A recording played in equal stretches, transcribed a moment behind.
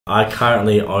I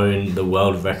currently own the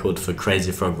world record for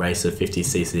Crazy Frog Racer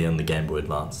 50cc on the Game Boy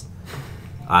Advance.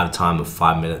 I have a time of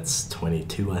 5 minutes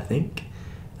 22, I think,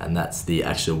 and that's the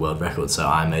actual world record. So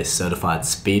I'm a certified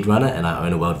speedrunner and I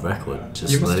own a world record.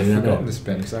 Just you must have forgotten this,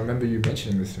 Ben, because I remember you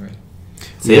mentioning this to me.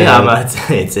 So yeah,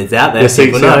 it's out there. Yeah,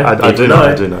 people know. I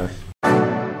do know.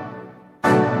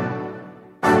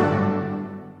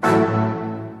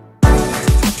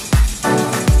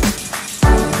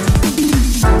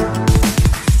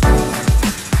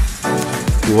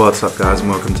 What's up, guys, and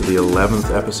welcome to the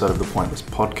 11th episode of the Pointless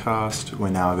Podcast. We're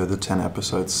now over the 10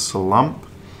 episode slump.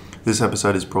 This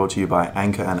episode is brought to you by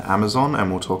Anchor and Amazon,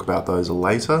 and we'll talk about those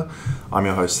later. I'm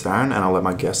your host, Darren, and I'll let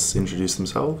my guests introduce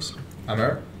themselves. I'm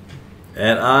Eric.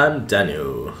 And I'm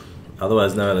Daniel,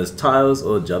 otherwise known as Tiles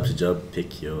or Job to Job.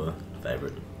 Pick your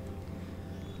favourite.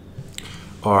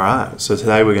 Alright, so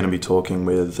today we're going to be talking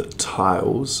with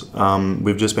Tiles.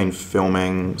 We've just been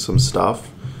filming some stuff.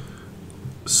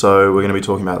 So we're going to be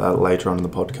talking about that later on in the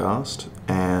podcast,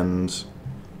 and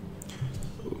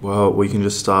well, we can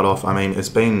just start off. I mean, it's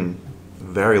been a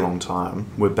very long time.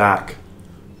 We're back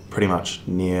pretty much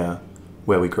near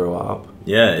where we grew up.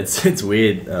 Yeah, it's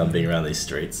weird being around these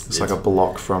streets. It's like a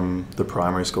block from the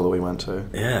primary school that we went to.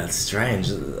 Yeah, it's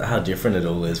strange how different it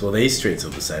all is. Well, these streets are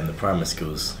the same. The primary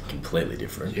school's completely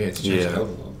different. Yeah, it's changed a hell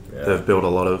of a lot. Yeah. They've built a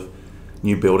lot of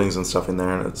new buildings and stuff in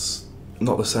there, and it's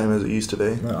not the same as it used to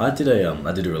be. No, I did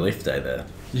a relief day there.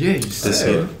 Yeah, you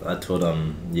said. I taught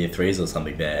year threes or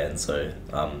something there, and so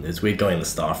it's weird going in the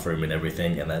staff room and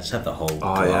everything, and they just have the whole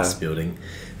glass building.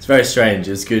 It's very strange.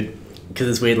 It's good because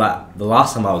it's weird. Like the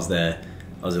last time I was there,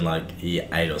 I was in like year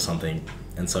 8 or something,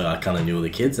 and so I kind of knew all the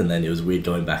kids, and then it was weird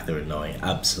going back there and knowing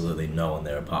absolutely no one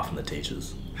there apart from the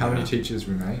teachers. How many teachers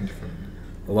remained from?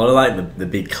 A lot of like the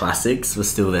big classics were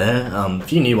still there. A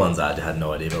few new ones I had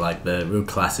no idea, but like the real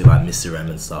classic like Mr. M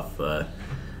and stuff.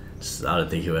 Just, I don't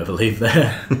think he'll ever leave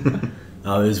there. It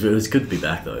was good to be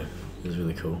back though. It was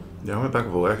really cool. Yeah, I went back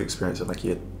with a work experience in like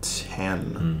year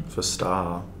 10 for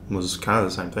Star. It was kind of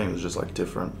the same thing. It was just like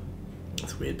different.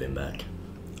 It's weird being back.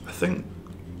 I think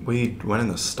we went in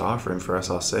the staff room for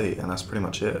SRC, and that's pretty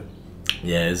much it.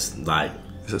 Yeah, it's like.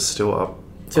 Is it still up?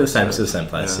 Still the same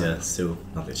place, yeah. Still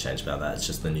nothing's changed about that. It's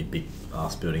just the new big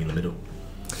ass building in the middle.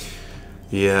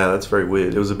 Yeah, that's very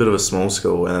weird. It was a bit of a small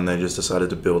school, and then they just decided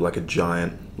to build like a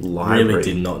giant library. Really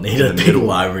did not need a big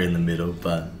library in the middle,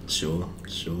 but sure.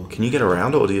 Can you get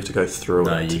around it, or do you have to go through it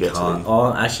to can't. get to the...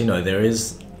 Oh, actually no,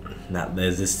 there's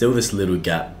still this little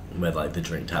gap where like the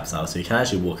drink taps are, so you can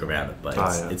actually walk around it, but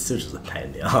it's still just a pain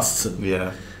in the ass.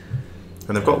 Yeah.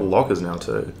 And they've got lockers now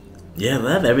too. Yeah,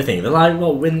 they have everything. They're like,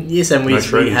 well, when year 7 we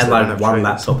had like one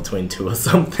laptop between two or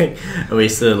something, and we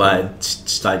used to like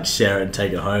share it and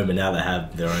take it home, and now they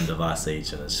have their own device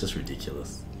each, and it's just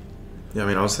ridiculous. Yeah, I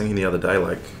mean, I was thinking the other day,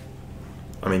 like,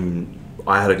 I mean,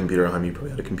 I had a computer at home, you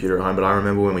probably had a computer at home, but I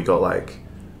remember when we got like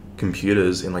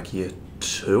computers in like year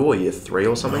 2 or year 3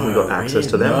 or something, we got access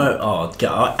to them.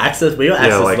 Access. We got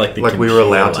access to like we were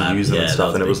allowed to use them and that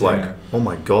stuff, and it was like, oh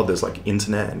my god, there's like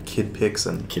internet and kid pics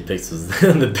and... Kid pics was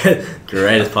the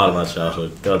greatest part of my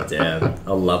childhood. God damn,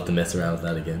 I love to mess around with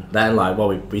that again. That and like,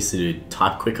 we used to do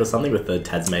Type Quick or something with the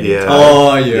Tasmanian. Yeah.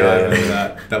 Oh yeah, I remember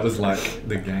that. That was like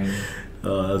the game.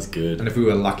 Oh, that was good. And if we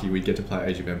were lucky, we'd get to play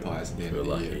Age of Empires at the end of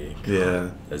the year.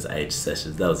 Yeah. Those age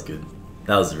sessions, that was good.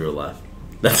 That was real life.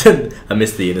 I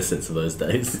miss the innocence of those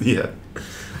days. Yeah.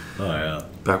 Oh yeah.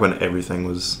 Back when everything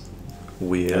was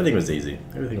weird. Everything was easy.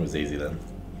 Everything was easy then.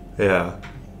 Yeah.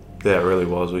 Yeah, it really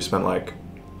was. We spent like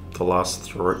the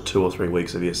last 2 or 3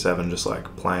 weeks of year 7 just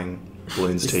like playing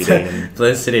Bloons TD.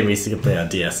 Bloons TD, we used to play on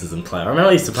DSs and play. I remember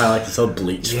I used to play like this old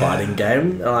Bleach fighting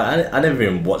game. I never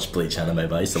even watched Bleach anime,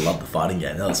 but I used to love the fighting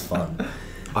game. That was fun.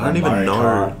 I don't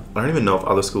even know if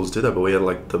other schools did that, but we had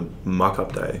like the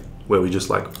muck-up day where we just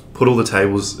like put all the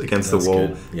tables against the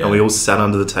wall, and we all sat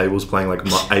under the tables playing like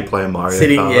 8-player Mario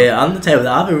Kart. Yeah, under the table.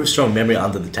 I have a strong memory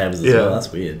under the tables as well.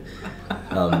 That's weird.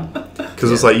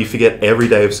 Because it's like you forget every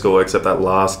day of school except that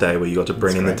last day where you got to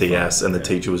bring in the DS, and the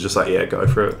teacher was just like, yeah, go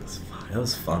for it. That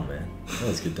was fun, man. That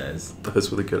was good days.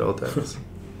 Those were the good old days.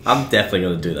 I'm definitely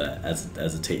going to do that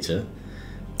as a teacher.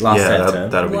 Last term.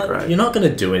 That'll be great. You're not going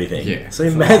to do anything, so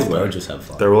you may as well just have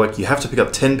fun. They were like, you have to pick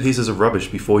up 10 pieces of rubbish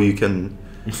before you can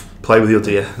play with your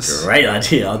DS. Great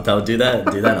idea. I'll do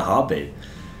that. Do that in a heartbeat.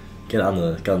 Get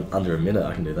under a minute.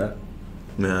 I can do that.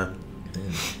 Yeah.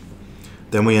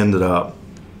 Then we ended up.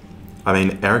 I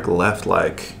mean, Eric left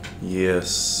like year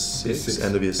 6,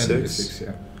 end of year 6. End of year 6,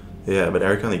 yeah. Yeah, but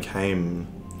Eric only came.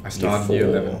 I started year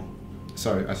 11.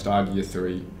 Sorry, I started year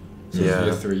 3 So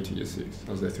year 3 to year 6.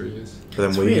 I was there 3 years.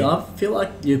 But then Weird. I feel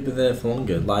like you've been there for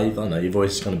longer. Like, I don't know, you've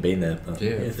always kind of been there. But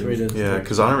Yeah, 3 to... Yeah,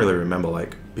 because I don't really remember,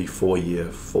 like, before year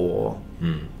 4.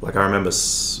 Like, I remember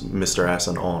Mr. S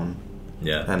and On.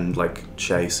 Yeah. And, like,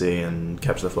 Chasey and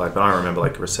Capture the Flag. But I don't remember,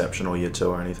 like, reception or year 2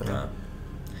 or anything. No.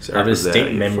 So I have a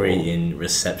distinct memory 4. in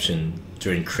reception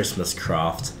during Christmas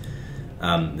craft.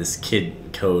 This kid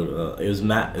called it was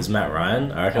Matt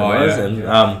Ryan, I reckon it was,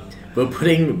 and we were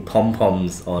putting pom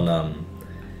poms on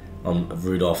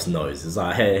Rudolph's nose. It's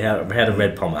like, hey, I had a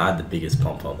red pom. I had the biggest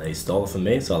pom pom, and he stole it from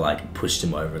me. So I like pushed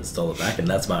him over and stole it back, and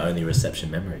that's my only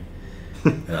reception memory.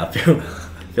 And I feel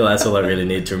that's all I really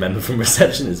need to remember from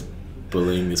reception is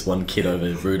bullying this one kid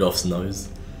over Rudolph's nose.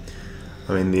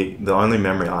 I mean, the only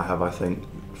memory I have, I think,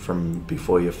 from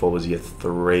before year 4 was year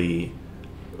 3,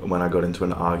 when I got into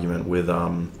an argument with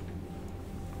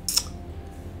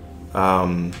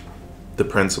the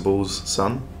principal's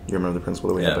son. You remember the principal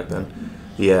that we had back then?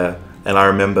 Yeah. And I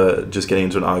remember just getting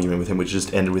into an argument with him, which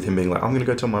just ended with him being like, "I'm gonna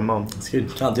go tell my mum." That's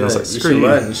good. Can't do that.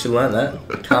 Like, you should learn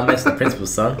that. Can't mess the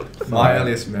principal's son. My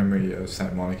earliest memory of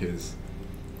St. Monica's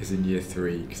is in year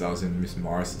 3, because I was in Miss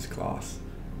Morris's class,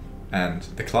 and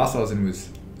the class I was in was,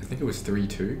 I think it was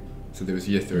 3-2. So there was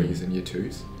year 3s and year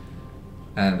 2s.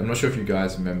 And I'm not sure if you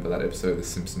guys remember that episode of The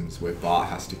Simpsons where Bart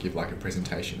has to give like a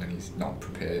presentation and he's not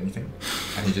prepared anything,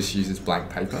 and he just uses blank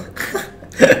paper.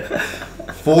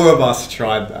 4 of us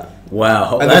tried that.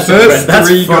 Wow. And the first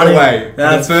 3 got away.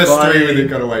 The first 3 with it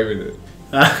got away with it.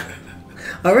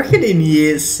 I reckon in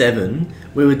year 7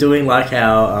 we were doing like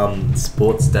our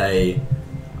sports day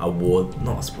award,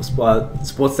 not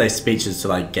sports day speeches to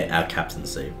like get our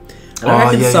captaincy. And I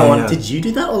reckon did you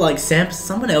do that, or like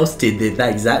someone else did that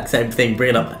exact same thing,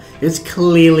 bring it up. It was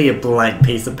clearly a blank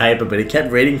piece of paper, but he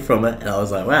kept reading from it, and I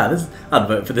was like, wow, I'd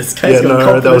vote for this guy. Yeah,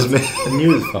 no, that was me. I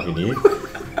knew it was fucking you.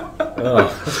 Oh,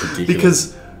 that's ridiculous.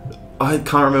 Because I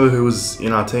can't remember who was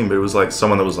in our team, but it was like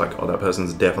someone that was like, oh, that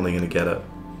person's definitely going to get it.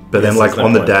 But then like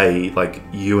on the day, like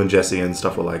you and Jesse and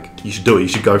stuff were like, you should do it, you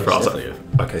should go for it. I was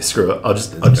like, okay, screw it. I'll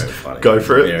just go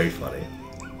for it. Very funny.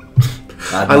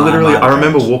 I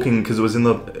remember walking, because it was in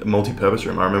the multi-purpose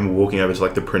room, I remember walking over to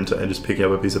like the printer and just picking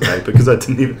up a piece of paper because I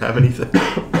didn't even have anything.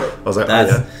 I was like,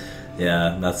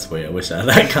 yeah, that's weird. I wish I had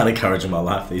that kind of courage in my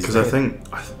life these days. Because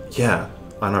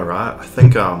I know, right? I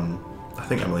think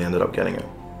Emily ended up getting it.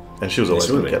 And she was always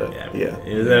going to get it. Yeah.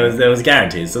 There was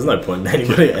guarantees. There's no point in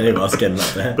any of us getting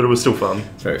up there. But it was still fun.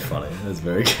 It's very funny. It was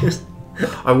very good.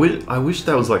 I wish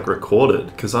that was like recorded,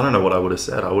 because I don't know what I would have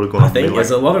said. I would have gone. I think there's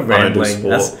a lot of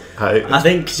rambling. I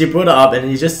think because you brought it up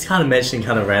and you just kind of mentioned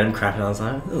kind of random crap, and I was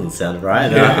like, that doesn't sound right.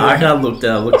 And I kind of looked,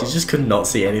 you just could not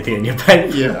see anything in your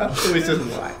paper. Yeah, it was just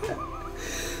white.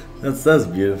 That's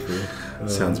beautiful.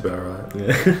 Sounds about right.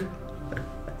 Yeah.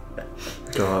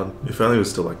 God, if only it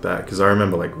was still like that, because I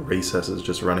remember like recesses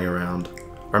just running around.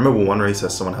 I remember one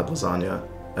recess someone had lasagna,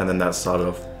 and then that started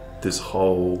off this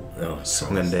whole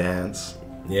song and dance.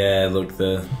 Yeah, look,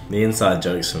 the inside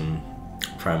jokes from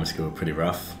primary school were pretty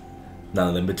rough. None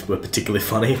of them were particularly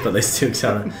funny, but they still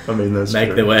kind of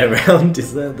make their way around.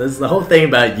 There's the whole thing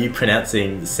about you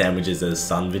pronouncing sandwiches as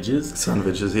sunvidges.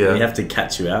 Sunvidges, yeah. And you have to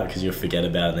catch you out because you'll forget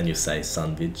about it and then you'll say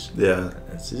sunvidge. Yeah.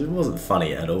 It wasn't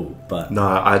funny at all, but... No,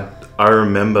 I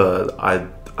remember I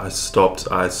stopped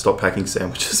packing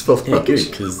sandwiches for lunch. Yeah,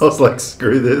 good, because I was like,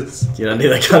 screw this. You don't need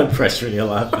that kind of pressure in your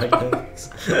life back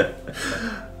then.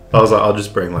 I was like, I'll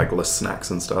just bring like less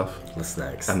snacks and stuff. Less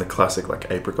snacks. And the classic like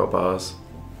apricot bars.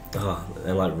 Oh,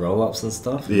 and like roll-ups and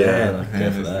stuff? Yeah. Man, I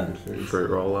care for that. Fruit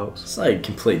roll-ups. It's like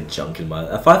complete junk in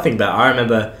my... If I think about it, I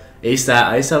remember I used to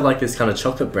have like this kind of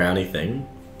chocolate brownie thing,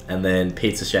 and then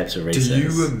pizza shapes of recess. Do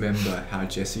you remember how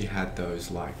Jesse had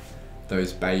those like...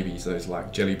 those babies, those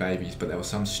like jelly babies, but there was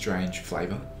some strange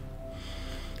flavour?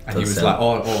 And he was like,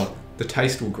 oh, the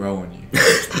taste will grow on you.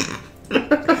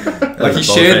 Like he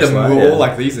shared them raw,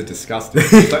 like these are disgusting.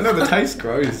 He's like, no, the taste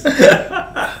grows.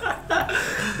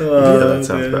 Yeah, that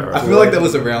sounds about right. I feel like that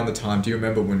was around the time. Do you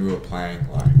remember when we were playing,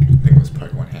 like, I think it was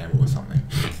Pokemon Handball or something?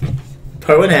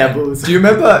 Pokemon Handball. Do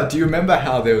you remember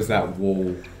how there was that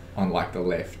wall on like the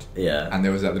left? Yeah. And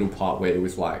there was that little part where it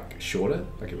was like shorter,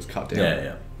 like it was cut down.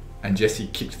 Yeah. And Jesse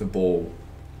kicked the ball,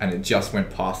 and it just went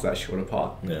past that shorter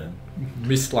part. Yeah.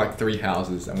 Missed like 3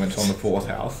 houses and went on the 4th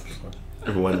house.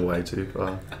 It went way too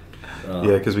far.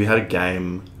 Yeah, because we had a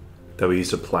game that we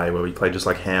used to play where we played just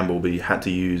like handball, but you had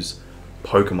to use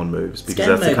Pokemon moves because game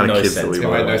that's the made kind of no kids that sense. we It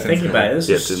were. made no sense. Thinking about it, it was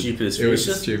Yeah, just it stupid as It was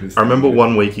just stupid. I remember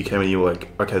one week you came and you were like,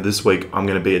 okay, this week I'm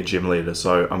going to be a gym leader,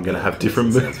 so I'm going to have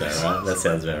different moves. That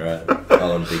sounds about right.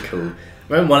 That would be cool.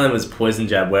 I remember one of them was poison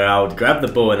jab, where I would grab the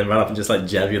ball and then run up and just like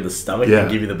jab you in the stomach Yeah.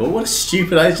 and give you the ball. What a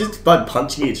stupid idea, just by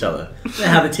punching each other. I don't know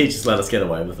how the teachers let us get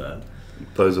away with that.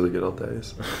 Those are the good old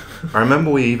days. I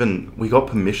remember we got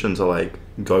permission to like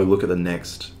go look at the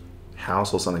next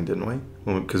house or something, didn't we?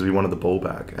 Because we wanted the ball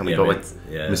back, and we got like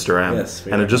Mr. M, Yes,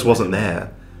 and it just wasn't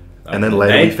there. And then Well,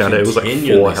 later they we found out it was like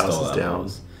continually 4 stole houses our down.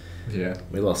 balls. Yeah.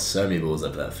 We lost so many balls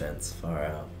over that fence. Far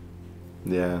out.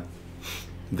 Yeah.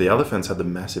 The other fence had the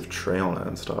massive tree on it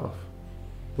and stuff,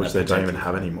 which they don't even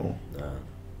have anymore, No.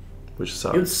 which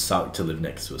It would sucks. suck to live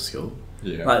next to a school.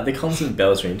 Yeah. Like, the constant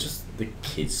bells ring, just the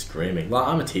kids screaming. Like,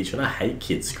 I'm a teacher and I hate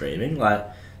kids screaming. Like,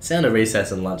 sound of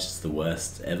recess and lunch is the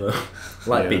worst ever.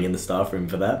 Like, Yeah. being in the staff room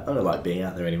for that. I don't like being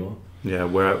out there anymore. Yeah,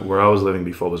 where I was living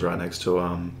before was right next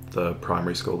to the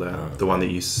primary school there, the one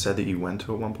that you said that you went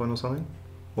to at one point or something,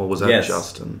 or was that Yes.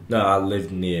 Justin? No, I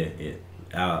lived near it.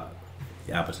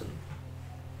 Alberton.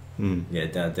 Mm. Yeah,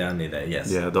 down near there,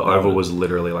 yes. Yeah, the That oval would- was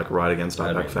literally like right against our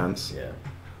that'd back be- fence. Yeah. It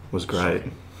was great.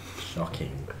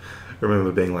 Shocking. I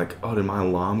remember being like, oh, did my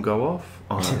alarm go off?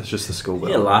 Oh, no, it's just the school bell.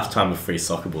 Yeah, a lifetime of free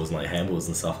soccer balls and like handballs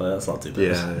and stuff like that. That's not too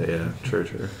bad. Yeah, true.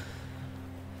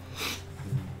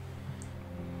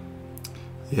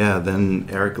 Yeah, then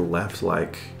Eric left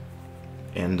like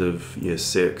end of year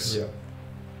 6, Yeah.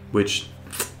 which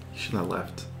he shouldn't have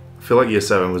left. I feel like year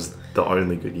 7 was the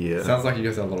only good year. Sounds like you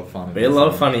guys had a lot of fun. We had a lot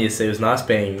of fun in year 6. It was nice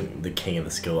being the king of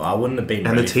the school. I wouldn't have been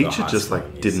And the ready for teacher high just school like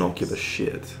in year did not 6. give a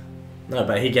shit. No,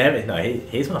 but he gave it. No,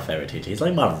 he's my favorite teacher. He's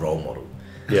like my role model.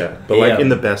 Yeah, but Yeah. like in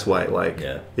the best way. Like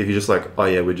Yeah. if you're just like, oh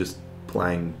yeah, we're just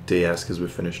playing DS because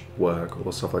we've finished work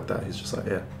or stuff like that. He's just like,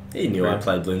 yeah. He knew I Yeah.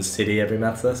 played Balloon City every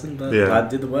maths lesson, but Yeah. I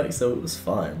did the work, so it was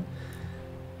fine.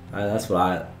 That's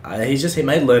what he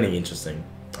made learning interesting,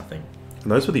 I think.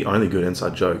 And those were the only good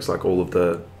inside jokes. Like all of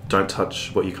the don't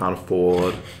touch what you can't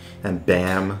afford and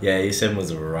BAM, Yeah, year 7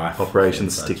 was a rife. Operation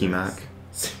inside Sticky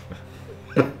jokes.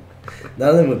 Mac. None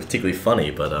of them were particularly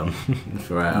funny, but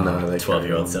for our No, they 12-year-old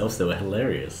carry on. selves, they were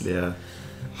hilarious. Yeah.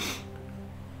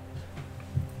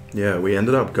 Yeah, we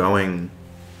ended up going.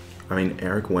 I mean,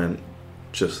 Eric went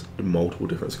just multiple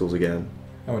different schools again.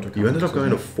 I went to a You ended up couple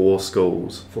going to schools, 4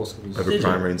 schools 4 schools. over Did you?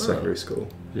 primary and Oh. secondary school.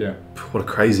 Yeah. What a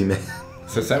crazy man.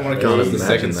 So St. Monica Can't was the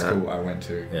imagine second that. school I went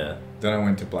to. Yeah. Then I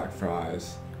went to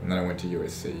Blackfriars, and then I went to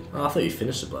USC. Oh, I thought you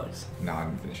finished the blokes. No, I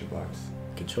didn't finish at Blacks.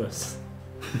 Good choice.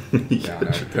 Yeah, I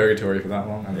know. Purgatory for that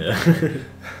long. Yeah.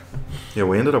 Yeah,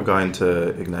 we ended up going to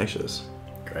Ignatius.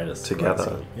 Greatest. Together.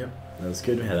 Great. Yep. That was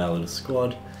good. We had our little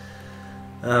squad.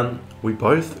 We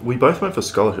both went for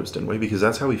scholarships, didn't we? Because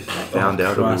that's how we found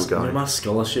out that we were Christ, you know, going. my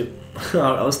scholarship.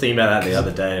 I was thinking about that the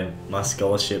other day. My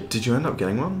scholarship. Did you end up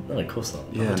getting one? No, of course not.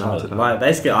 Yeah, I'm no, retarded. did I? Like,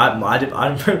 basically,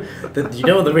 you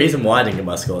know what the reason why I didn't get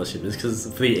my scholarship is because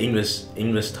for the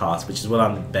English task, which is what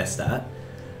I'm best at,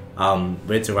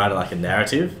 we had to write like a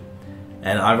narrative,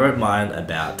 and I wrote mine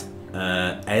about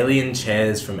alien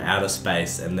chairs from outer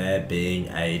space and there being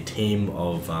a team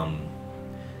of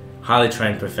highly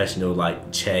trained professional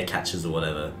like chair catchers or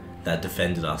whatever that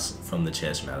defended us from the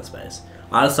chairs from outer space.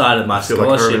 I decided my I feel like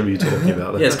I scholarship. remember you talking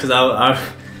about that. Yes,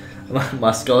 because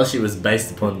my scholarship was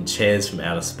based upon chairs from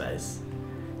outer space.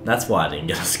 That's why I didn't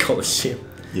get a scholarship.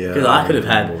 Yeah, Because I could have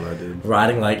had remember what I did.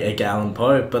 writing like Edgar Allan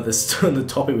Poe, but the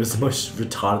topic was the most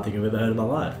retarded thing I've ever heard in my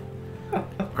life. I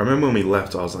remember when we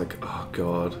left, I was like, oh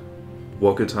god,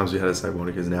 what good times we had at St.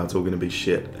 Monica's, now it's all going to be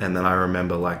shit. And then I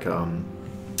remember like,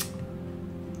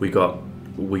 we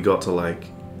got to like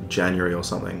January or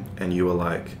something, and you were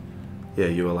like,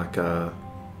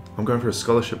 I'm going for a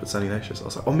scholarship at St. Ignatius. I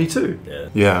was like, oh, me too. Yeah.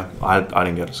 Yeah, I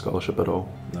didn't get a scholarship at all.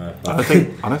 No. I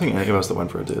don't think any of us that went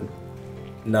for it did.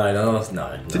 No.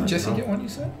 Didn't Jesse get one, you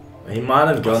said? He might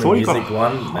have gone thought the he got music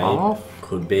one. half? Maybe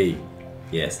could be.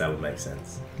 Yes, that would make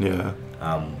sense. Yeah.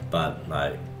 But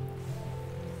like,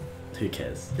 who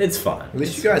cares? It's fine. At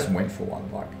least you guys went for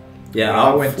one. Like, Yeah,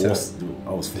 I I went to- was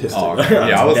forced. Oh, to. okay.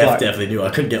 Yeah, I was like- definitely knew I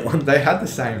couldn't get one. they had the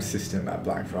same system at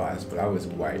Blackfriars, but I was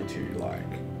way too like.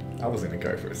 I wasn't gonna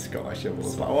go for a scholarship. I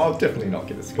was like, well, I'll definitely not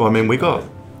get a scholarship. Well, I mean, we got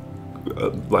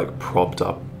like propped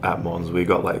up at Mons. We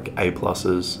got like A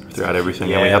pluses throughout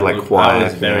everything, and we had like look, choir, I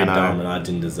was very piano. dumb, and I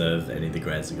didn't deserve any of the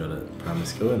grades I got at primary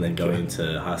school. And then going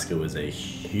into high school was a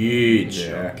huge Yeah.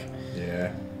 shock.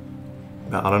 Yeah.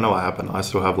 I don't know what happened. I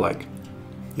still have like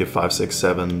year 5, 6,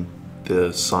 7,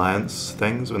 the science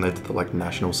things when they did the like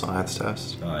national science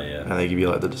test, Oh yeah. and they give you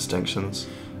like the distinctions.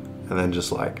 and then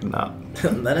just like, nah.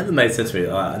 That never made sense to me.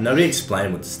 Nobody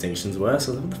explained what distinctions were,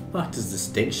 so I was like, what the fuck does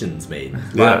distinctions mean?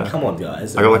 Yeah. Like, come on,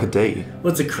 guys. I got like a D.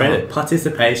 What's a credit?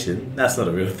 Participation? That's not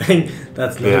a real thing.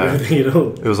 That's not a real thing at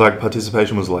all. It was like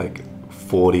participation was like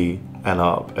 40 and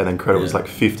up, and then credit was like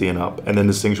 50 and up, and then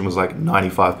distinction was like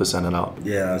 95% and up.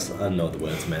 Yeah, I don't know what the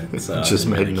words meant. So it just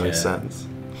made really no care. sense.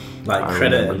 Like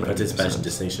credit and participation,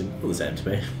 distinction, all the same to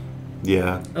me.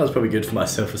 Yeah. That was probably good for my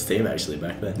self-esteem actually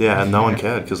back then. Yeah, and no one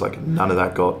cared because like none of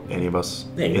that got any of us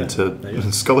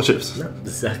into scholarships. No,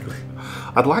 exactly.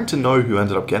 I'd like to know who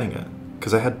ended up getting it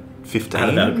because they had 15. Out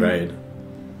of our grade.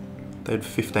 They had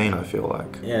 15, I feel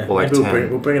like. Yeah, or like maybe 10.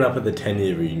 we'll bring it up at the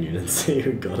 10-year reunion and see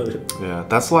who got it. Yeah,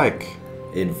 that's like...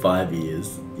 In 5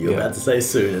 years. You're about to say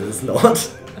soon and it's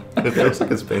not. It feels like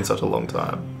it's been such a long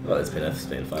time. Well, it's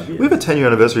been 5 years. We have a 10-year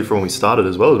anniversary from when we started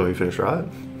as well as when we finished, right?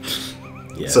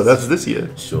 Yeah. So that's this year.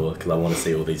 Sure, because I want to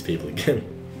see all these people again.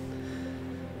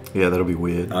 Yeah, that'll be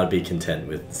weird. I'd be content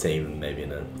with seeing them maybe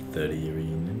in a 30-year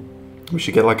reunion. We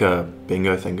should get like a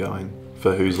bingo thing going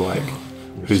for who's like,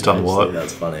 who's done what.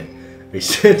 That's funny. We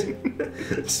should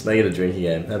just make it a drinking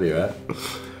game. That'd be right.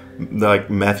 Like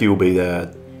Matthew will be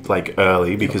there like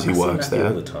early because he I see works Matthew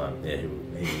there. all the time. Yeah,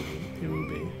 he will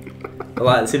be. But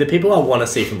like, see, the people I want to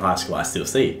see from high school, I still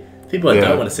see. People I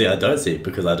don't want to see, I don't see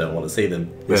because I don't want to see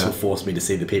them. This will force me to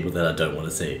see the people that I don't want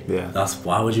to see. Yeah. Thus,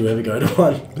 why would you ever go to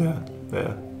one?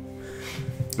 Yeah.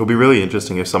 It'll be really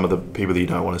interesting if some of the people that you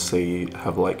don't want to see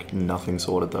have like nothing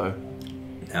sorted though.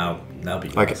 That'll be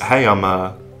like, nice. hey, I'm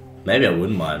maybe I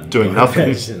wouldn't mind doing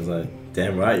nothing. It's like,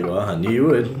 damn right you are. I knew you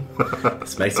would.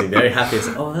 This makes me very happy. It's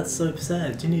like, oh, that's so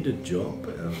sad. Do you need a job?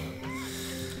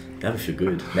 That would feel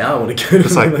good. Now I want to go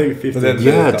to like, 50. But then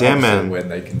yeah, damn man. When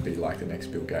they can be like the next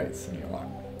Bill Gates, and you're like,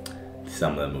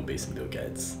 some of them will be some Bill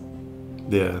Gates.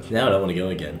 Yeah. Now I don't want to go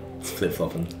again. It's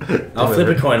flip-flopping. I'll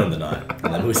flip a coin on the night,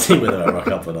 and then we'll see whether I rock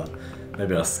up or not.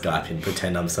 Maybe I'll Skype and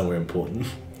pretend I'm somewhere important.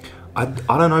 I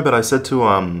don't know, but I said to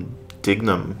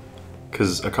Dignam,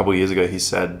 because a couple of years ago he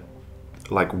said,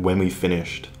 like when we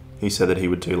finished, he said that he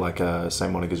would do like a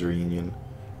St. Monica's reunion,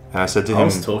 and I said to him, I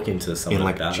was talking to someone in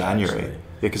like about January,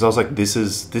 that, because I was like, this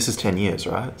is 10 years,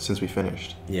 right, since we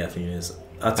finished. Yeah, I think it is.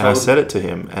 I said it to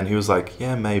him, and he was like,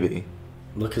 yeah, maybe.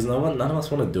 Look, because none of us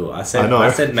want to do it. I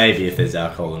said maybe if there's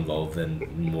alcohol involved, then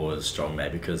more strong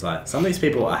maybe, because like some of these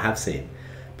people I have seen,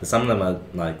 but some of them I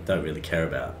like don't really care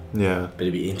about. Yeah. But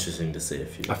it'd be interesting to see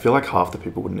if you. I feel like half the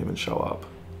people wouldn't even show up.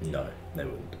 No, they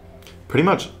wouldn't. Pretty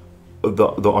much,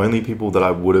 the only people that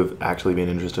I would have actually been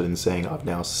interested in seeing, I've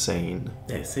now seen.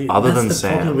 Yeah, see, other than that's the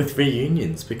Sam. problem with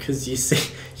reunions, because you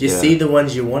see the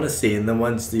ones you want to see, and the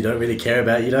ones you don't really care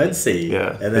about, you don't see.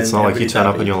 Yeah, and then it's not like you turn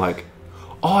up and you're like,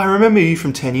 oh, I remember you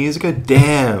from 10 years ago.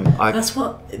 Damn. That's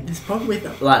what this problem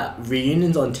with like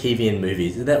reunions on TV and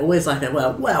movies. They're always like that.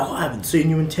 Wow, I haven't seen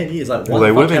you in 10 years. Like, well,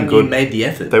 they would have been good. You made the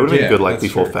effort. They would have been good like that's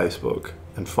before true. Facebook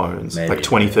and phones, Maybe, like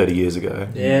 20, 30 years ago.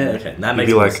 Yeah, okay, that makes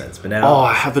be more like, sense. But now, oh,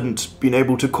 I haven't been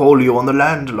able to call you on the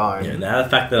landline. yeah, now the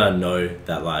fact that I know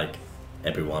that like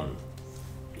everyone,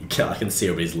 I can see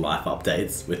everybody's life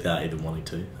updates without even wanting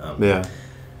to.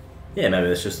 Yeah, maybe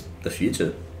that's just the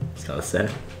future. It's kind of sad.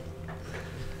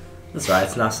 That's right.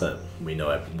 It's nice that we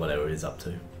know whatever he's up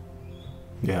to.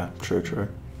 Yeah, true.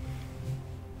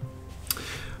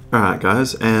 Alright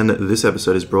guys, and this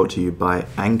episode is brought to you by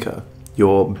Anchor,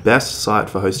 your best site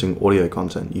for hosting audio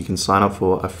content. You can sign up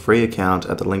for a free account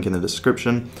at the link in the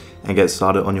description and get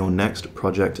started on your next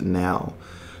project now.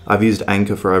 I've used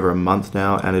Anchor for over a month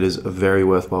now, and it is a very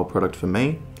worthwhile product for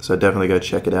me, so definitely go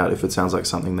check it out if it sounds like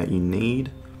something that you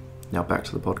need. Now back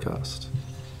to the podcast.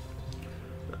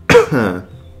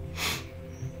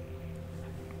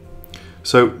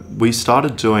 So we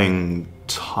started doing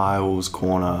Tiles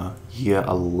Corner year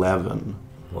 11.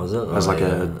 Was it? As like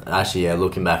Actually, yeah,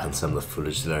 looking back on some of the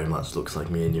footage, very much looks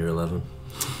like me in year 11.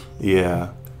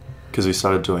 Yeah, because we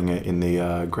started doing it in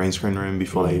the green screen room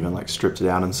before they even like stripped it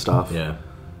out and stuff. Yeah.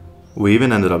 We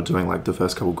even ended up doing like the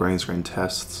first couple green screen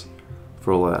tests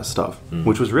for all of that stuff,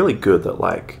 which was really good that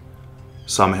like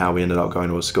somehow we ended up going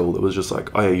to a school that was just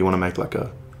like, oh yeah, you want to make like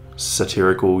a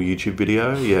satirical YouTube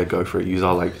video? Yeah, go for it. Use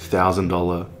our like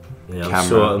 $1,000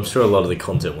 camera. I'm sure a lot of the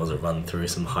content wasn't run through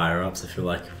some higher ups. I feel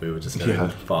like we were just going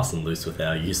fast and loose with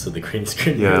our use of the green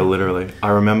screen. Yeah, literally. I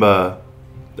remember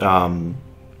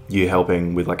you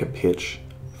helping with like a pitch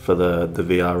for the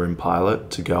VR room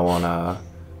pilot to go on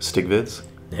StickVids.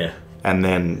 Yeah. And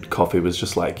then Coffee was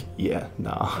just like, yeah,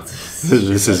 nah,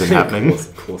 this isn't happening.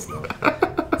 Of course not.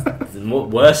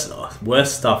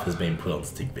 Worse stuff has been put on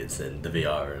StickVids than the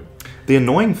VR room. The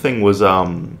annoying thing was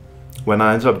when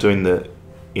I ended up doing the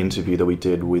interview that we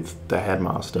did with the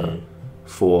headmaster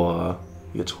for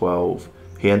year 12.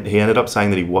 He ended up saying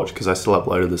that he watched, because I still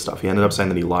uploaded this stuff, he ended up saying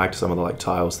that he liked some of the like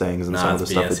Tiles things and some of the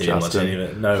stuff with Justin. He didn't watch any of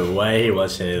it. No way he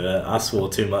watched any of it. I swore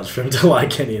too much for him to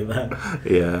like any of that.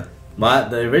 Yeah.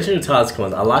 The original Tiles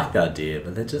corners, I like the idea,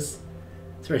 but it's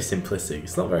very simplistic.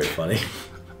 It's not very funny.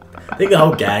 I think the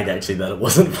whole gag actually that it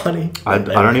wasn't funny. I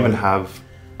only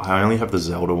have the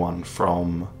Zelda one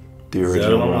from the original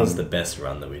Zelda one run. was the best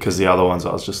run that we did. Because the other ones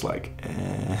I was just like,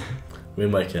 eh.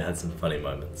 Wind Waker had some funny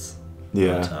moments.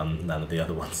 Yeah. But none of the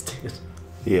other ones did.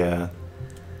 Yeah.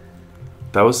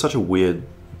 That was such a weird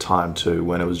time too,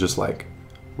 when it was just like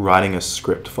writing a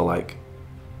script for like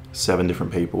 7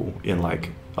 different people in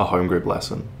like a home group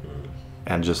lesson.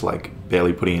 And just like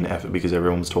barely putting in effort because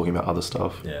everyone was talking about other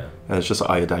stuff. Yeah. And it's just like,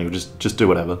 oh yeah, Daniel, just do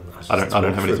whatever. I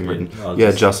don't have anything written.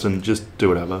 Justin, just do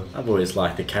whatever. I've always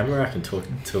liked the camera. I can talk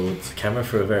towards the camera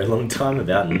for a very long time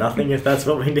about nothing if that's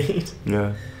what we need.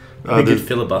 Yeah. A good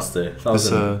filibuster.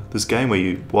 This game where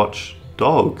you watch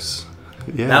dogs.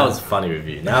 Yeah. That was a funny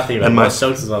review. Now I think about it,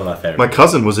 dogs is one of my favourites. My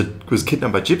cousin was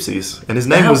kidnapped by gypsies and his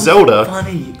name was Zelda.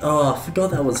 Funny. Oh, I forgot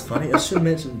that was funny. I should have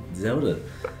mentioned Zelda.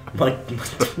 My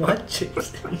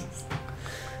gypsies.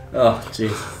 Oh,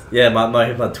 jeez. Yeah,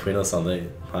 my twin or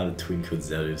something. I have a twin called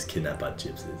Zelda who was kidnapped by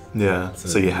gypsies. Yeah.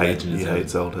 So you hate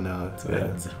Zelda now.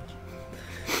 Yeah.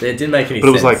 It didn't make any sense. But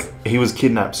it was like, he was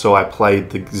kidnapped, so I played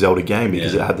the Zelda game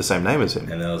because it had the same name as him.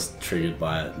 And I was triggered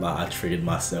by it. Like, I triggered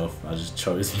myself. I just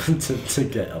chose to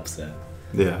get upset.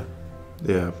 Yeah.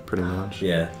 Yeah, pretty much.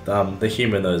 Yeah. The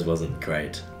humour in those wasn't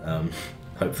great.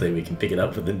 Hopefully we can pick it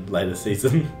up with the later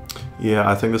season. Yeah,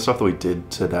 I think the stuff that we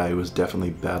did today was definitely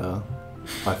better.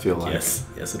 I feel like. Yes,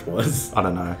 it was. I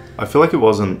don't know. I feel like it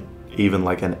wasn't even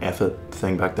like an effort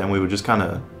thing back then. We were just kind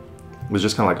of... It was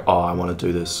just kind of like, oh, I want to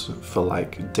do this for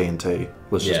like D&T.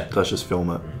 Let's just film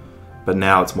it. But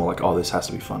now it's more like, oh, this has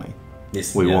to be funny.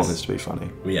 We want this to be funny.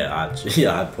 Yeah, I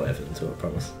put effort into it, I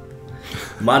promise.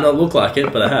 Might not look like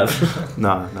it, but I have.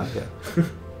 No, yeah.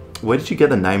 Where did you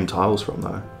get the name Tiles from,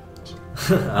 though?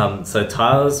 So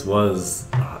Tiles was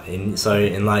in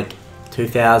like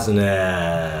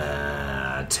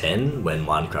 2010 when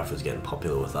Minecraft was getting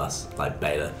popular with us, like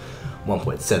beta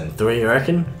 1.73, I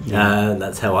reckon.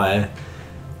 That's how I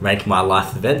rank my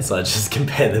life events. I just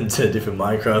compare them to different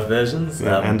Minecraft versions.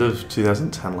 Yeah, end of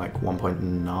 2010, like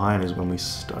 1.9 is when we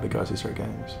started Guys Who Start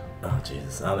Games. Oh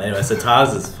Jesus. Anyway, so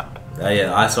Tiles is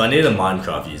so I needed a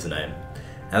Minecraft username.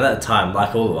 And at that time,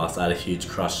 like all of us, I had a huge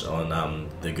crush on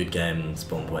the good game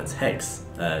Spawn Point's Hex,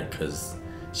 because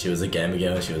she was a gamer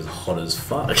girl and she was hot as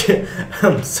fuck. So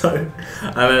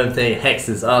I remember thinking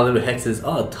little hexes,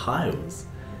 Tiles.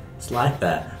 It's like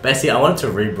that. Basically, I wanted to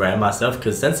rebrand myself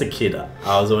because since a kid,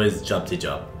 I was always Jub to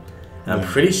Jub. And I'm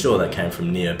pretty sure that came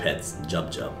from Neopets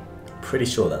Jub Jub. Pretty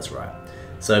sure that's right.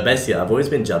 So basically, I've always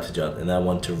been Jub to Jub and I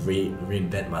want to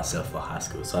reinvent myself for high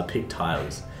school. So I picked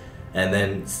Tiles. And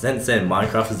then since then,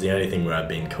 Minecraft is the only thing where I've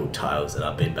been called Tiles, and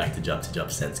I've been back to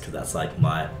Jub since because that's like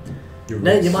my. You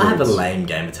might have a lame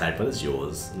gamer tag, but it's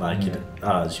yours.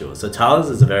 It's yours. So Tiles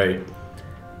is a very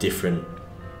different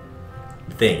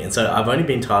thing, and so I've only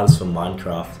been Tiles for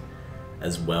Minecraft,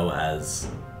 as well as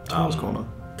Tiles Corner.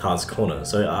 Tiles Corner.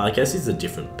 So I guess it's a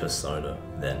different persona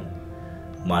than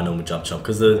my normal Jub Chop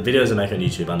because the videos I make on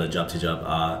YouTube under Jub to Jub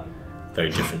are very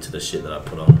different to the shit that I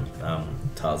put on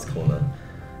Tiles Corner.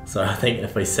 So I think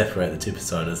if we separate the two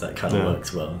personas, that kind of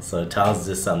works well. So Tiles is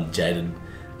just some jaded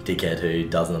dickhead who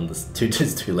is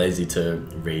too lazy to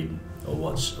read or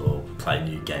watch or play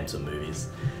new games or movies,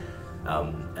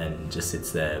 and just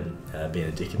sits there being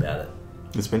a dick about it.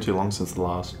 It's been too long since the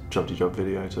last Jub to Jub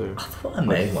video too. I thought I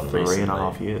made one recently.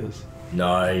 3.5 years.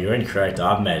 No, you're incorrect.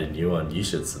 I've made a new one. You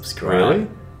should subscribe. Really?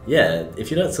 Yeah. If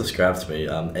you don't subscribe to me,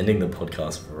 I'm ending the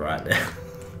podcast right now.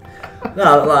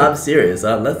 No, I'm serious.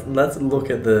 Let's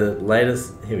look at the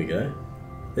latest. Here we go.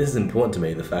 This is important to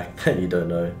me. The fact that you don't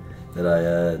know that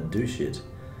I do shit.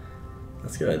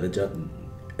 Let's go. The Jub.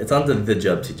 It's under the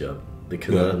Jub to Jub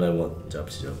because I don't know what Jub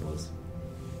to Jub was,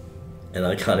 and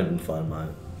I can't even find my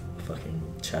fucking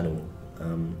channel.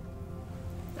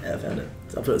 I found it.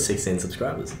 I've got 16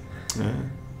 subscribers.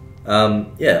 I've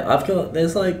got.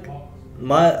 There's like.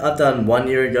 I've done 1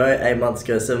 year ago, 8 months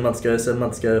ago, 7 months ago, 7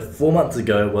 months ago, 4 months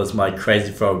ago was my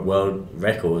Crazy Frog world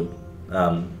record.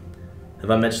 Have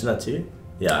I mentioned that to you?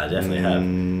 Yeah, I definitely have.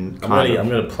 I'm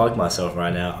going to plug myself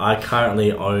right now. I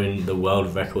currently own the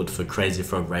world record for Crazy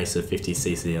Frog Racer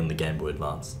 50cc on the Game Boy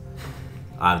Advance.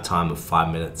 I have a time of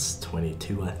 5 minutes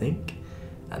 22, I think.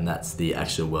 And that's the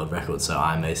actual world record. So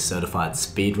I'm a certified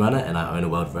speedrunner and I own a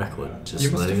world record. You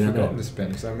must have forgotten this, Ben,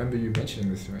 because I remember you mentioning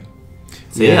this to me.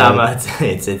 So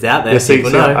it's out there.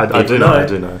 I do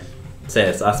know. So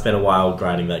yes, I spent a while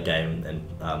grinding that game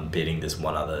and beating this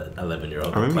one other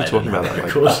 11-year-old. I remember you talking about that.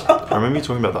 I remember you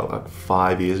talking about that like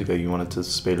 5 years ago. You wanted to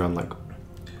speedrun like.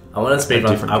 I wanted to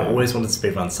speedrun. I've always wanted to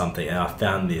speedrun something, and I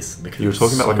found this because you were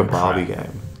talking about like a Barbie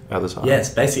game at the time.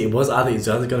 Yes, basically it was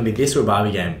either going to be this or a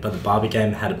Barbie game, but the Barbie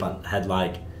game had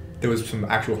like. There was some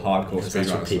actual hardcore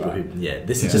speedrunners. People who,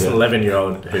 this is just an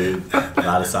 11-year-old who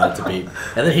I decided to beat,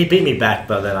 and then he beat me back.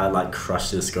 But then I like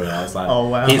crushed his score. I was like, oh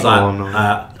wow. He's like, no.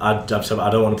 I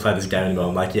don't want to play this game anymore.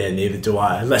 I'm like, yeah, neither do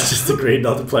I. Let's just agree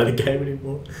not to play the game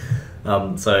anymore.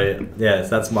 So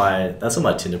that's on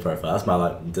my Tinder profile. That's my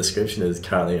like description is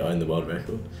currently own the world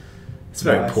record. It's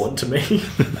very important to me.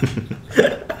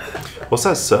 What's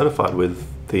that certified with?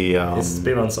 The it's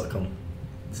speedruns.com.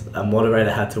 A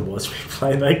moderator had to watch me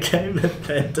play that game and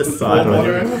then decide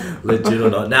whether it's legit or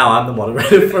not. Now I'm the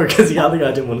moderator for it because the other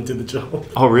guy didn't want to do the job.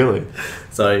 Oh really?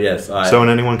 So yes, so when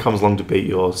anyone comes along to beat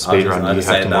your speedrun, I just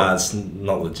say, nah, it's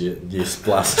not legit. You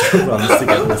splice runs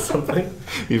together or something.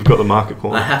 You've got the market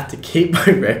corner. I have to keep my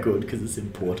record because it's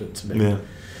important to me. Yeah.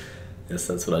 Yes,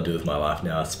 that's what I do with my life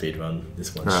now. I speedrun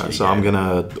this one. Alright, so game. I'm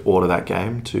gonna order that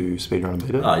game to speedrun and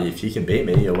beat it. Oh, if you can beat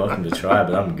me, you're welcome to try.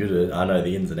 But I'm good at it. I know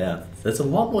the ins and outs. There's a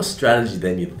lot more strategy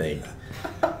than you think.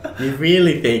 You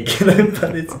really think,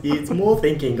 but it's more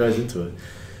thinking goes into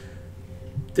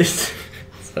it.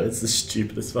 So it's the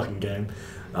stupidest fucking game.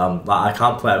 Like I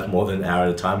can't play it for more than an hour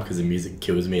at a time because the music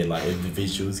kills me and like the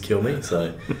visuals kill me.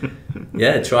 So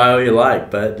yeah, try all you like,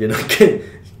 but you're not gonna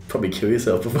probably kill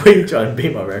yourself before you try and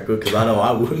beat my record because I know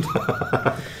I would.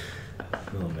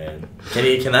 Oh man,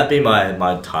 can that be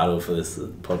my title for this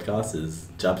podcast? Is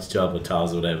job or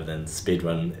tiles or whatever? Then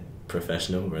speedrun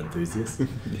professional or enthusiast.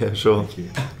 Yeah, sure.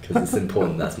 Because it's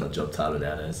important. That's my job title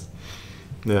nowadays.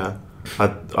 Yeah,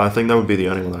 I think that would be the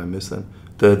only one that I miss then.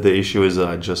 The issue is that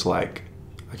I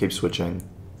keep switching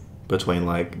between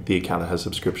like the account that has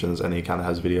subscriptions and the account that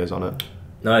has videos on it.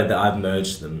 No, I've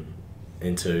merged them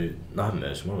into. No, I've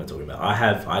merged them. What am I talking about?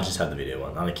 I just have the video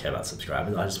one. I don't care about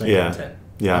subscribers. I just make content.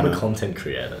 Yeah, I'm a content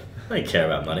creator. I don't care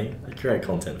about money. I create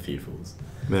content for you fools.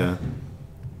 Yeah.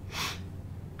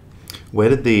 Where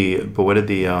did the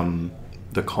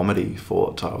comedy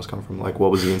for Tiles come from? Like, what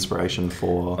was the inspiration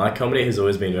for? My comedy has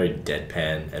always been very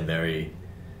deadpan and very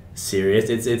serious.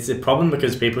 It's a problem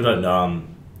because people don't know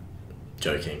I'm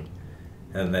joking,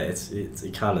 and it's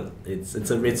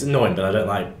annoying. But I don't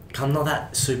like. I'm not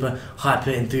that super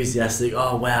hyper enthusiastic.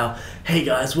 Oh wow, hey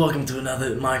guys, welcome to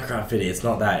another Minecraft video. It's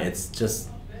not that. It's just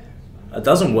it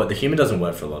doesn't work. The humor doesn't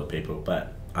work for a lot of people,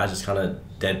 but I just kind of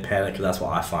deadpan it because that's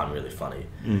what I find really funny.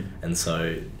 And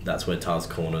so that's where Tiles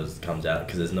Corners comes out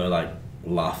because there's no like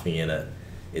laughing in it.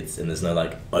 And there's no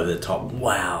like over the top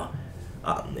wow.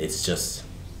 It's just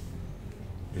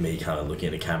me kind of looking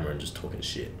at the camera and just talking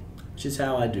shit, which is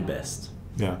how I do best.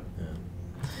 Yeah.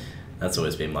 That's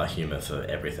always been my humor for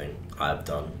everything I've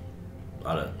done.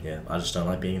 I just don't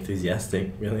like being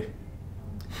enthusiastic, really.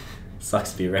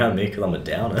 Sucks to be around me because I'm a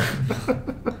downer.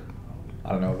 I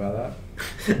don't know about that.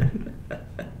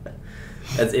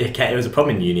 It was a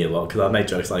problem in uni a lot because I make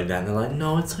jokes like that and they're like,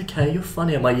 no, it's okay, you're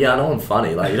funny. I'm like, yeah, I know I'm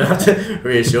funny. Like, you don't have to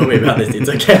reassure me about this. It's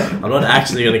okay. I'm not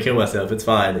actually going to kill myself. It's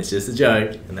fine. It's just a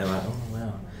joke. And they're like, oh,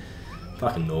 wow.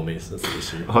 Fucking normies. That's the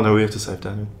issue. Oh, no, we have to save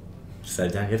Daniel.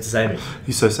 Save Daniel? You have to save me.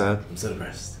 He's so sad. I'm so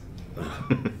depressed.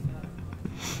 And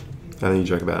then you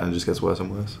joke about it and it just gets worse and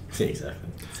worse. Yeah, exactly.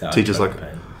 Teacher's like,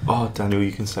 oh, Daniel,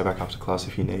 you can stay back after class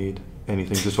if you need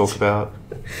anything to talk about.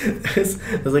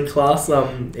 There's a class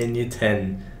in year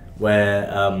 10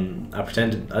 where I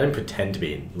didn't pretend to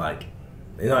be like,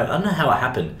 I don't know how it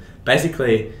happened.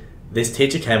 Basically, this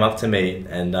teacher came up to me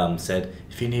and said,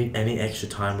 if you need any extra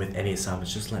time with any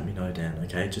assignments, just let me know, Dan,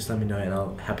 okay? Just let me know and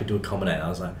I'll happy to accommodate. I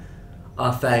was like,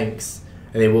 oh, thanks.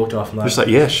 And he walked off and like... Just like,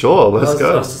 yeah, sure, let's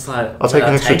go. I was just like... I'll take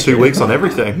an extra 2 weeks on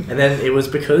everything. And then it was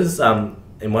because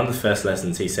in one of the first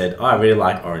lessons he said, oh, I really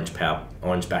like orange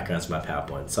backgrounds for my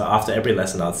PowerPoint. So after every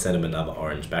lesson I'd send him another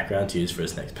orange background to use for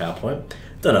his next PowerPoint.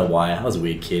 Don't know why, I was a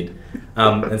weird kid.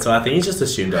 And so I think he just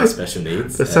assumed I had special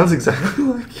needs. That sounds exactly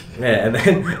like... Yeah, and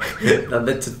then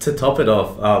to top it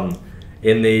off,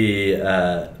 in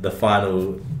the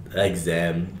final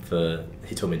exam for...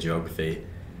 He taught me geography.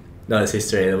 No, it's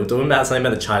history. We were talking about something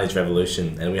about the Chinese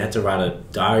Revolution, and we had to write a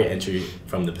diary entry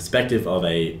from the perspective of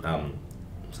a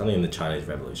something in the Chinese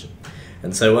Revolution.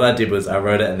 And so what I did was I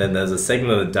wrote it, and then there's a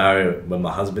segment of the diary when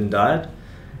my husband died.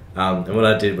 And what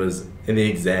I did was in the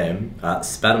exam,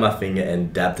 spat on my finger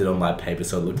and dabbed it on my paper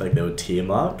so it looked like there were tear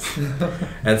marks.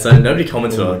 And so nobody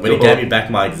commented on it. When he gave me back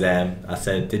my exam, I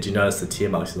said, "Did you notice the tear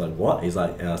marks?" He's like, "What?" He's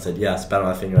like, and I said, "Yeah, I spat on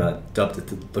my finger and I dubbed it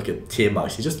to look at tear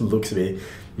marks." He just looks at me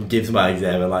gives my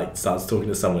exam and like starts talking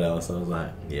to someone else. I was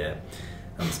like, yeah,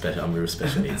 I'm special. I'm a real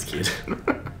special needs kid.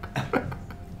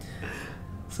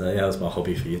 So yeah, that was my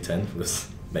hobby for year 10, was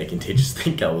making teachers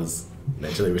think I was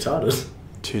mentally retarded.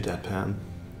 Too deadpan.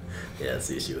 Yeah, that's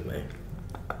the issue with me.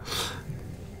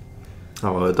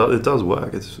 Oh well, it does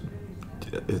work. It's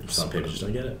Some people just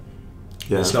don't get it. yeah.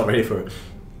 They're just not ready for it.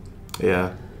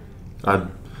 Yeah, I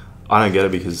don't get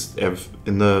it because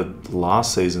in the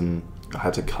last season I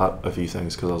had to cut a few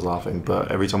things because I was laughing.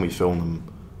 But every time we film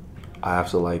them, I have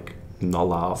to like not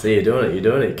laugh. See, you're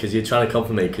doing it because you're trying to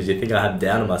compliment me because you think I have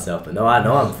down on myself. But no, I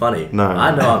know I'm funny. No,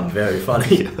 I know I'm very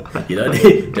funny. Yeah. You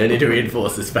don't need to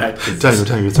reinforce this fact. Don't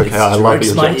even, it's okay. I love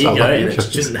your my jokes. ego and it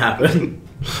shouldn't happen.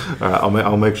 All right,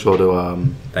 I'll make sure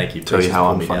to Thank you. tell you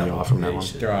how Please unfunny call me you down. are from now Yeah, on. you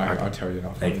should. I'll tell you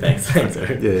not. Thanks.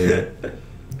 Yeah.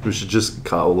 We should just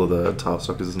cut all of the tough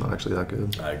stuff because it's not actually that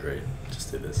good. I agree.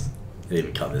 Just do this. And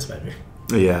even cut this maybe.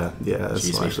 Yeah, it's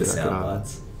Use not me for actually that sound good.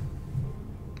 bites.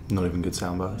 Not even good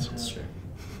sound bites. That's true.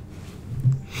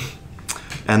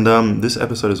 And this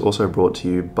episode is also brought to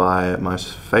you by my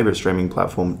favourite streaming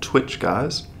platform, Twitch,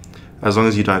 guys. As long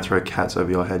as you don't throw cats over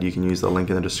your head, you can use the link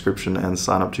in the description and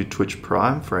sign up to Twitch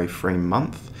Prime for a free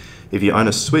month. If you own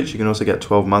a Switch, you can also get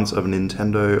 12 months of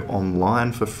Nintendo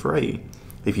Online for free.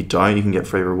 If you don't, you can get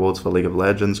free rewards for League of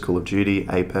Legends, Call of Duty,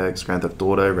 Apex, Grand Theft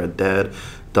Auto, Red Dead,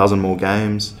 a dozen more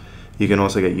games. You can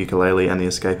also get Yooka-Laylee and The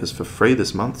Escapist for free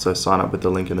this month, so sign up with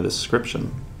the link in the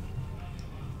description.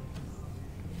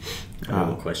 Any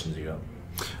more questions you got?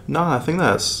 No, I think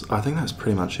that's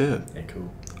pretty much it. Yeah,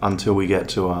 cool. Until we get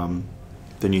to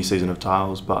the new season of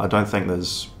Tiles, but I don't think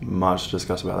there's much to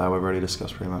discuss about that. We've already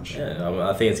discussed pretty much. Yeah,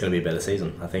 I think it's going to be a better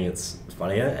season. I think it's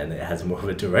funnier and it has more of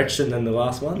a direction than the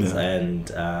last ones. Yeah.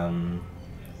 And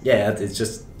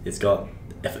it's got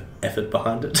effort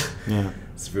behind it. Yeah.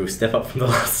 It's a real step up from the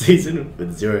last season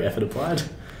with zero effort applied.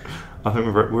 I think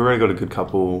we've already got a good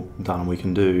couple done. We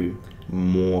can do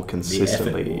more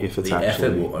consistently if it's the actually...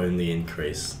 effort will only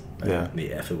increase. Yeah.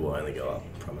 The effort will only go up,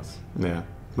 I promise. Yeah.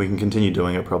 We can continue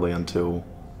doing it probably until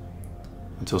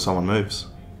someone moves.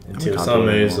 Until someone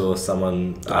moves or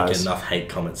someone... I get enough hate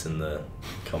comments in the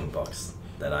comment box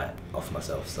that I offer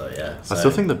myself, so yeah. I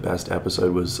still think the best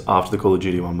episode was after the Call of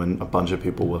Duty one when a bunch of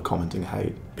people were commenting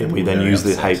hate. And we then used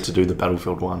the hate to do the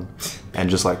Battlefield one and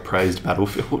just like praised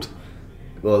Battlefield.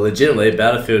 Well, legitimately,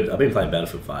 Battlefield... I've been playing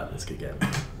Battlefield 5. It's a good game.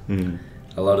 Mm.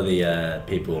 A lot of the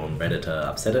people on Reddit are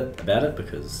upset about it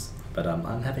but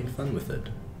I'm having fun with it.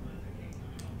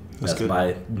 That's good.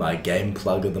 my game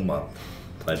plug of the month.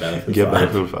 Play Battlefield 5. Get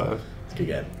Battlefield 5. It's a good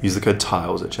game. Use the code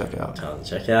TILES at checkout.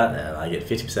 TILES at checkout, and I get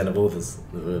 50% of all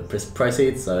the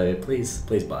proceeds, so please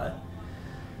buy it.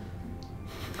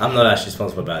 I'm not actually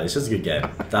responsible about it. It's just a good game.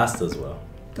 Dust does well.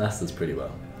 Dust does pretty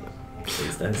well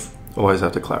these days. Always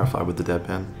have to clarify with the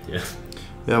deadpan. Yeah.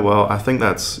 Yeah, well, I think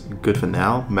that's good for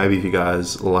now. Maybe if you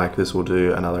guys like this, we'll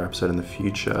do another episode in the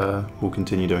future. We'll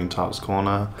continue doing Tiles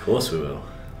Corner. Of course we will.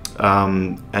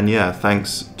 And yeah,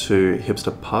 thanks to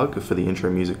Hipster Pug for the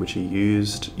intro music which he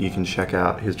used. You can check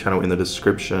out his channel in the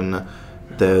description.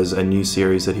 There's a new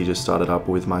series that he just started up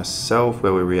with myself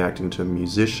where we're reacting to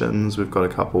musicians. We've got a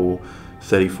couple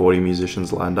 30-40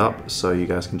 musicians lined up, so you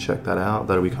guys can check that out.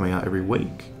 That'll be coming out every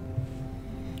week.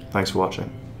 Thanks for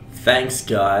watching. Thanks,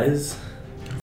 guys.